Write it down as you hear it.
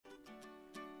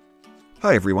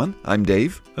Hi everyone, I'm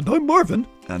Dave. And I'm Marvin.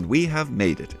 And we have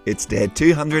made it. It's day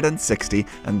 260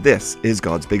 and this is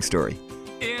God's Big Story.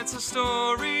 It's a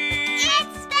story.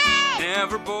 It's big.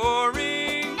 Never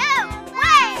boring. No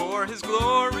way. For His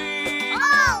glory.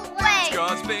 Always. It's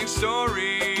God's big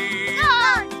story.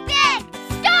 God's big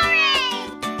story.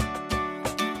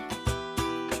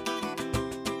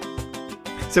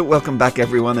 So welcome back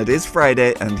everyone, it is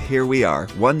Friday and here we are,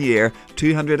 1 year,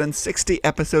 260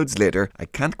 episodes later. I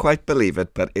can't quite believe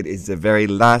it, but it is the very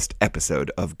last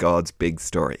episode of God's Big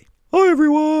Story. Hi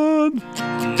everyone.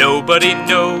 Nobody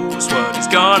knows what he's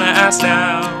gonna ask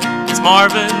now. It's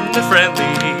Marvin, the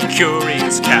friendly,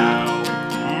 curious cow.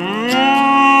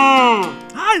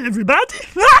 Hi everybody.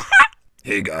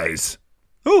 Hey guys.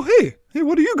 Oh hey,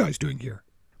 what are you guys doing here?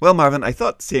 Well Marvin, I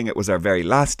thought seeing it was our very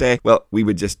last day, well, we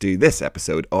would just do this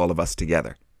episode all of us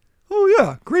together. Oh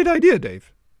yeah, great idea,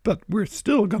 Dave. But we're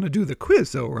still gonna do the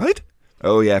quiz though, right?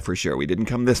 Oh yeah, for sure, we didn't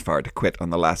come this far to quit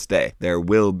on the last day. There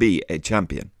will be a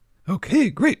champion. Okay,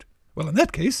 great. Well, in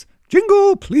that case,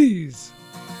 jingle please.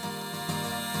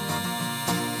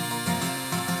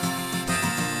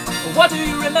 What do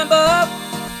you remember?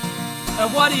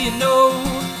 And what do you know?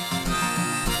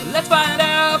 Let's find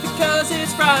out because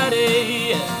it's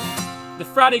Friday. The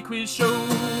Friday Quiz Show.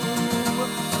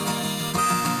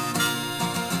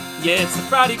 Yeah, it's the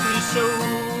Friday Quiz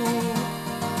Show.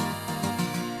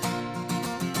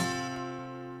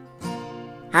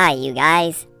 Hi, you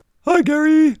guys. Hi,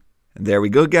 Gary. And there we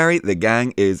go, Gary, the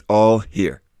gang is all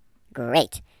here.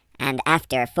 Great. And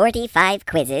after 45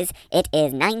 quizzes, it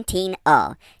is 19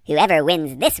 all. Whoever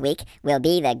wins this week will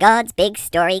be the God's Big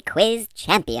Story Quiz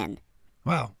champion.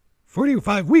 Wow,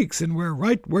 45 weeks and we're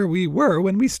right where we were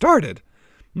when we started.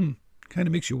 Kind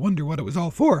of makes you wonder what it was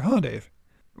all for, huh, Dave?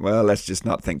 Well, let's just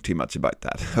not think too much about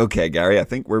that. Okay, Gary, I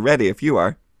think we're ready if you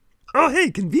are. Oh,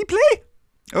 hey, can we play?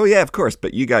 Oh yeah, of course,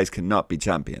 but you guys cannot be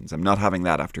champions. I'm not having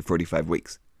that after 45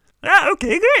 weeks.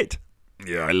 Okay, great.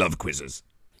 Yeah, I love quizzes.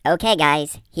 Okay,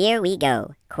 guys, here we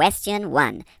go. Question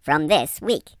 1 from this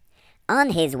week.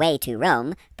 On his way to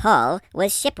Rome, Paul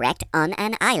was shipwrecked on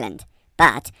an island.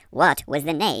 But what was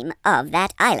the name of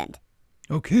that island?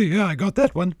 Okay, yeah, I got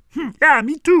that one. Yeah,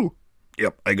 me too.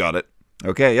 Yep, I got it.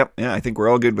 Okay, yeah, I think we're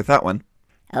all good with that one.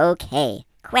 Okay,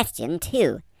 question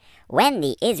 2. When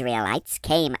the Israelites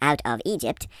came out of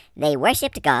Egypt, they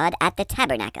worshipped God at the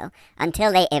tabernacle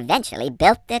until they eventually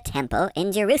built the temple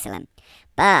in Jerusalem.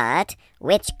 But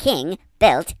which king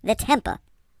built the temple?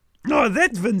 No,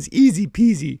 that one's easy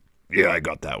peasy. Yeah, I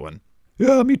got that one.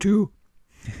 Yeah, me too.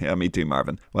 Yeah, me too,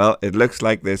 Marvin. Well, it looks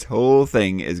like this whole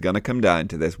thing is going to come down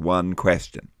to this one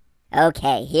question.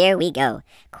 Okay, here we go.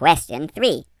 Question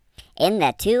 3. In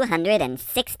the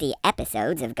 260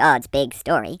 episodes of God's Big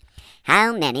Story,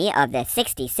 how many of the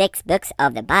 66 books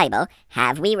of the Bible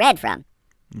have we read from?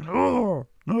 Oh,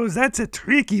 that's a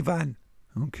tricky one.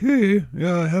 Okay,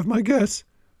 yeah, I have my guess.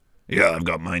 Yeah, I've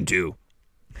got mine too.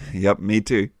 Yep, me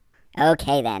too.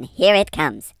 Okay then, here it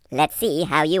comes. Let's see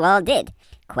how you all did.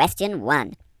 Question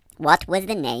 1. What was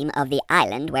the name of the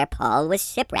island where Paul was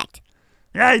shipwrecked?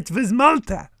 Yeah, it was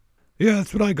Malta. Yeah,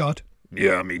 that's what I got.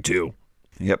 Yeah, me too.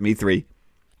 Yep, me 3.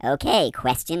 Okay,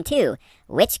 question 2.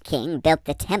 Which king built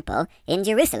the temple in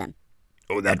Jerusalem?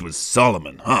 Oh, that was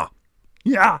Solomon, huh?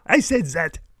 Yeah, I said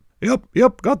that.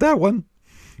 Yep, got that one.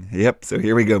 Yep, so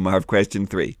here we go, Marv. Question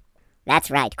 3.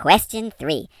 That's right, question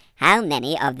 3. How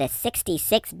many of the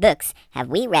 66 books have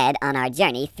we read on our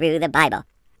journey through the Bible?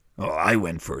 Oh, I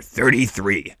went for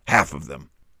 33, half of them.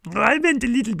 I went a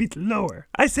little bit lower.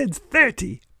 I said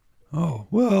 30. Oh,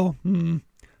 well,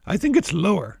 I think it's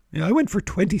lower. Yeah, I went for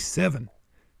 27.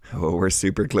 Oh, we're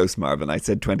super close, Marvin. I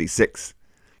said 26.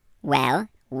 Well,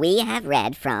 we have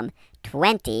read from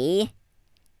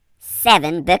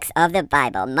 27 books of the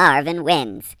Bible. Marvin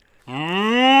wins.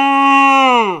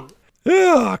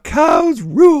 Yeah, cows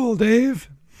rule, Dave.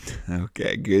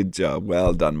 Okay, good job.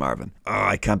 Well done, Marvin. Oh,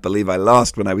 I can't believe I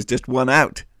lost when I was just 1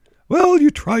 out. Well, you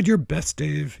tried your best,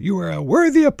 Dave. You were a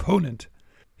worthy opponent.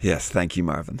 Yes, thank you,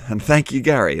 Marvin. And thank you,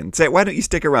 Gary. And say, why don't you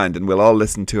stick around and we'll all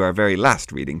listen to our very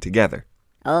last reading together.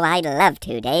 Oh, I'd love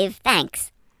to, Dave.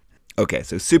 Thanks. Okay,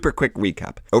 so super quick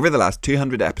recap. Over the last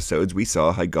 200 episodes, we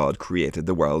saw how God created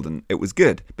the world and it was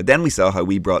good. But then we saw how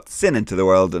we brought sin into the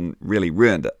world and really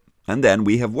ruined it. And then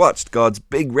we have watched God's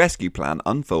big rescue plan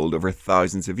unfold over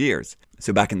thousands of years.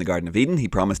 So back in the Garden of Eden, he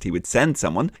promised he would send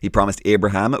someone. He promised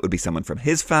Abraham it would be someone from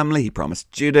his family. He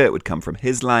promised Judah it would come from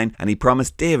his line. And he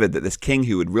promised David that this king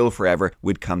who would rule forever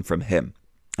would come from him.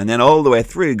 And then all the way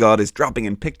through, God is dropping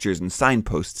in pictures and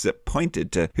signposts that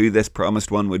pointed to who this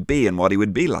promised one would be and what he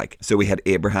would be like. So we had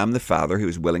Abraham the father who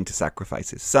was willing to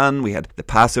sacrifice his son. We had the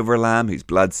Passover lamb whose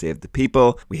blood saved the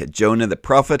people. We had Jonah the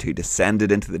prophet who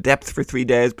descended into the depth for 3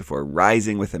 days before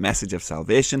rising with a message of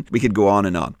salvation. We could go on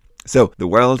and on. So the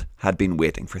world had been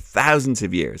waiting for thousands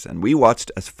of years, and we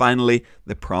watched as finally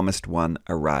the promised one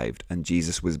arrived and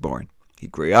Jesus was born. He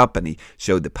grew up and he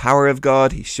showed the power of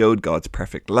God, he showed God's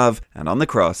perfect love, and on the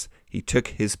cross he took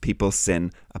his people's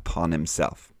sin upon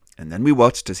himself. And then we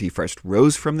watched as he first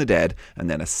rose from the dead and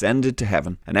then ascended to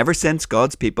heaven. And ever since,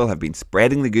 God's people have been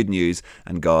spreading the good news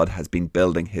and God has been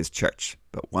building his church.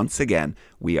 But once again,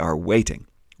 we are waiting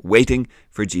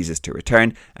for Jesus to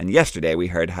return. And yesterday we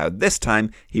heard how this time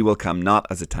he will come not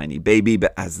as a tiny baby,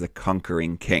 but as the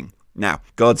conquering king. Now,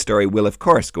 God's story will of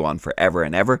course go on forever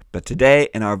and ever, but today,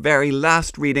 in our very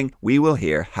last reading, we will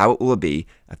hear how it will be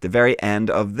at the very end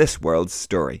of this world's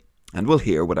story. And we'll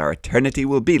hear what our eternity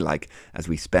will be like as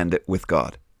we spend it with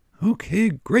God.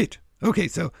 Okay, great. Okay,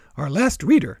 so our last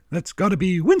reader, that's got to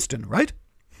be Winston, right?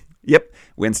 Yep,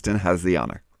 Winston has the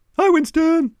honour. Hi,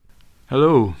 Winston.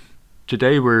 Hello.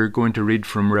 Today we're going to read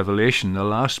from Revelation, the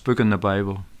last book in the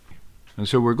Bible. And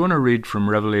so we're going to read from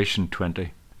Revelation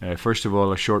 20. First of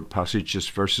all, a short passage, just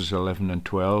verses 11 and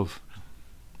 12.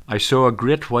 I saw a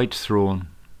great white throne,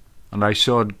 and I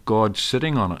saw God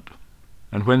sitting on it.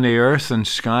 And when the earth and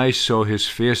sky saw his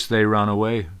face, they ran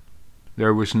away.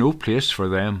 There was no place for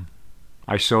them.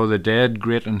 I saw the dead,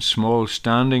 great and small,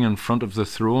 standing in front of the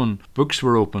throne. Books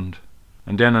were opened,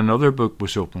 and then another book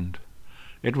was opened.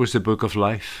 It was the book of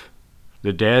life.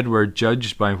 The dead were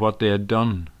judged by what they had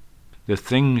done. The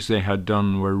things they had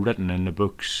done were written in the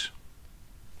books.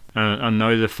 And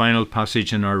now the final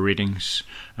passage in our readings,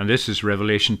 and this is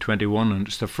Revelation 21, and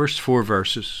it's the first 4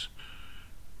 verses.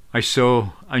 I saw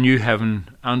a new heaven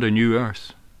and a new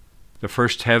earth. The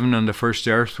first heaven and the first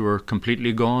earth were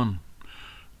completely gone.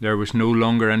 There was no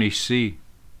longer any sea.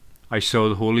 I saw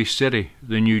the holy city,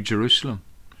 the new Jerusalem.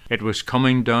 It was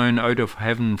coming down out of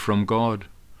heaven from God.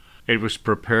 It was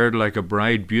prepared like a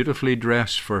bride beautifully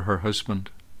dressed for her husband.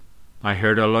 I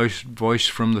heard a loud voice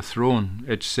from the throne.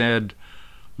 It said,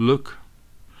 Look,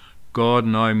 God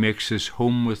now makes his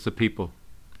home with the people.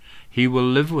 He will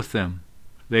live with them.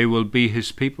 They will be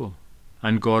his people,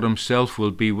 and God himself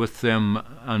will be with them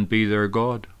and be their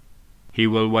God. He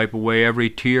will wipe away every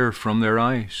tear from their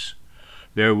eyes.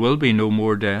 There will be no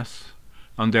more death,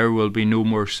 and there will be no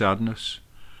more sadness.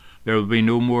 There will be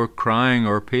no more crying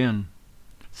or pain.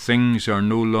 Things are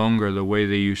no longer the way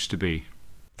they used to be.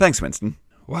 Thanks, Winston.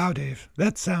 Wow, Dave,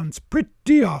 that sounds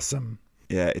pretty awesome.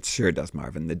 Yeah, it sure does,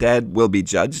 Marvin. The dead will be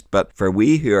judged, but for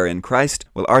we who are in Christ,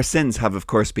 well, our sins have of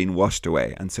course been washed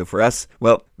away. And so for us,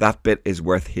 well, that bit is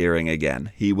worth hearing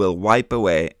again. He will wipe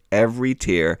away every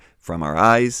tear from our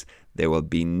eyes. There will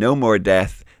be no more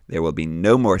death. There will be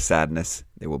no more sadness.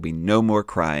 There will be no more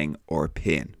crying or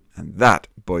pain. And that,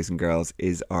 boys and girls,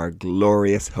 is our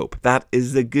glorious hope. That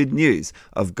is the good news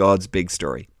of God's big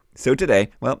story. So today,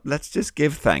 well, let's just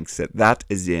give thanks that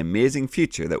is the amazing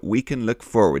future that we can look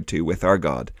forward to with our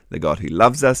God, the God who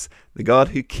loves us, the God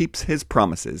who keeps his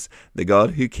promises, the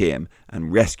God who came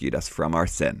and rescued us from our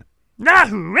sin. Ah,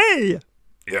 hooray!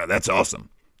 Yeah, that's awesome.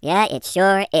 Yeah, it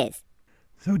sure is.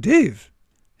 So, Dave,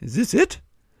 is this it?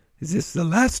 Is this the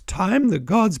last time the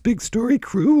God's Big Story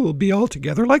crew will be all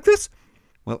together like this?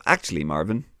 Well, actually,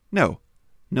 Marvin, no.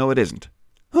 No, it isn't.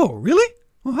 Oh, really?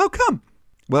 Well, how come?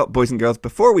 Well, boys and girls,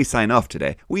 before we sign off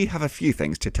today, we have a few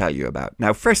things to tell you about.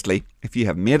 Now, firstly, if you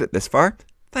have made it this far,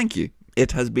 thank you.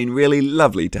 It has been really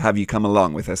lovely to have you come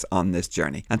along with us on this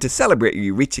journey. And to celebrate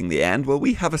you reaching the end, well,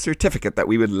 we have a certificate that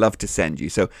we would love to send you.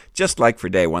 So just like for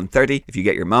day 130, if you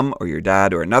get your mum or your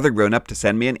dad or another grown-up to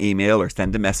send me an email or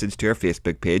send a message to our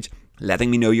Facebook page,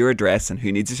 letting me know your address and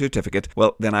who needs a certificate,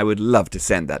 well, then I would love to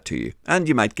send that to you. And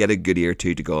you might get a goodie or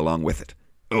two to go along with it.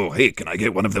 Oh, hey, can I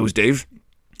get one of those, Dave?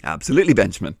 Absolutely,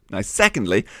 Benjamin. Now,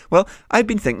 secondly, well, I've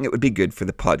been thinking it would be good for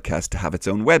the podcast to have its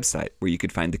own website where you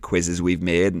could find the quizzes we've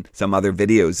made and some other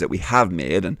videos that we have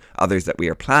made and others that we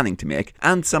are planning to make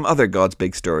and some other God's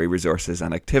Big Story resources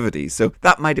and activities. So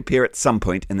that might appear at some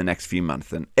point in the next few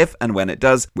months. And if and when it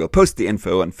does, we'll post the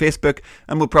info on Facebook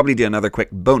and we'll probably do another quick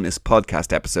bonus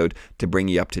podcast episode to bring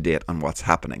you up to date on what's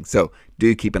happening. So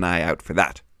do keep an eye out for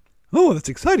that. Oh, that's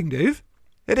exciting, Dave.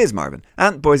 It is Marvin.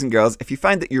 And boys and girls, if you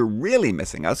find that you're really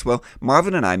missing us, well,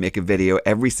 Marvin and I make a video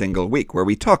every single week where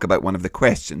we talk about one of the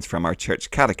questions from our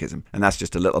church catechism. And that's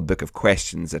just a little book of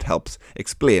questions that helps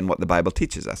explain what the Bible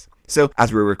teaches us. So,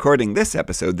 as we're recording this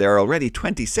episode, there are already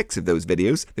 26 of those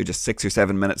videos. They're just 6 or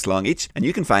 7 minutes long each, and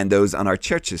you can find those on our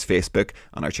church's Facebook,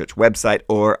 on our church website,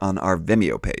 or on our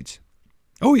Vimeo page.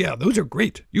 Oh yeah, those are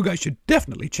great. You guys should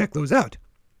definitely check those out.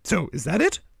 So, is that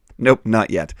it? Nope, not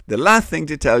yet. The last thing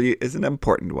to tell you is an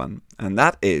important one, and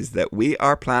that is that we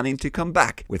are planning to come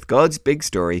back with God's Big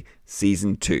Story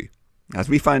Season 2. As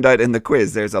we found out in the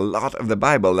quiz, there's a lot of the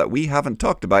Bible that we haven't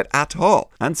talked about at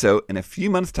all. And so, in a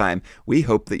few months' time, we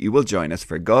hope that you will join us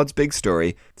for God's Big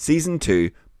Story Season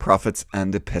 2, Prophets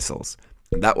and Epistles.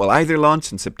 And that will either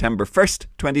launch on September 1st,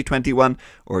 2021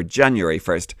 or January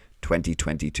 1st,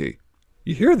 2022.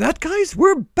 You hear that, guys?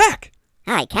 We're back!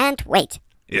 I can't wait.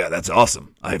 Yeah, that's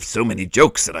awesome. I have so many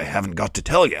jokes that I haven't got to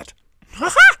tell yet.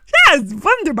 Yes,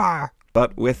 wunderbar!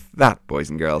 But with that, boys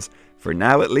and girls, for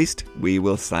now at least, we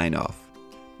will sign off.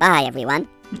 Bye, everyone.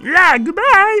 Yeah,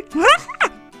 goodbye!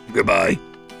 Goodbye.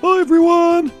 Bye,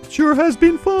 everyone! Sure has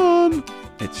been fun!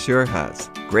 It sure has.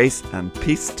 Grace and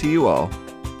peace to you all.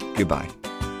 Goodbye.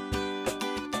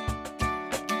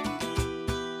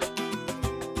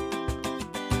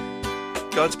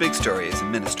 God's Big Story is a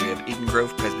ministry of Eden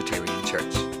Grove Presbyterian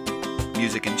Church.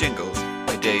 Music and jingles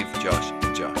by Dave, Josh,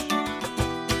 and Josh.